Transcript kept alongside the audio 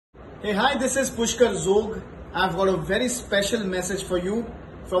Hey, hi, this is Pushkar Jog. I've got a very special message for you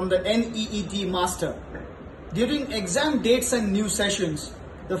from the NEET Master. During exam dates and new sessions,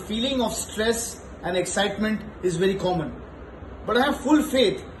 the feeling of stress and excitement is very common. But I have full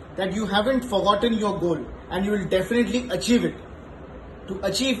faith that you haven't forgotten your goal and you will definitely achieve it. To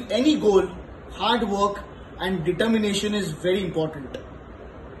achieve any goal, hard work and determination is very important.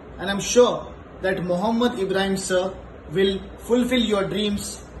 And I'm sure that Muhammad Ibrahim sir will fulfill your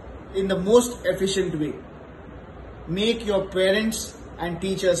dreams in the most efficient way. Make your parents and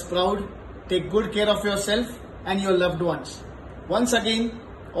teachers proud. Take good care of yourself and your loved ones. Once again,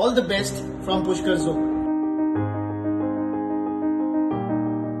 all the best from Pushkar Jog.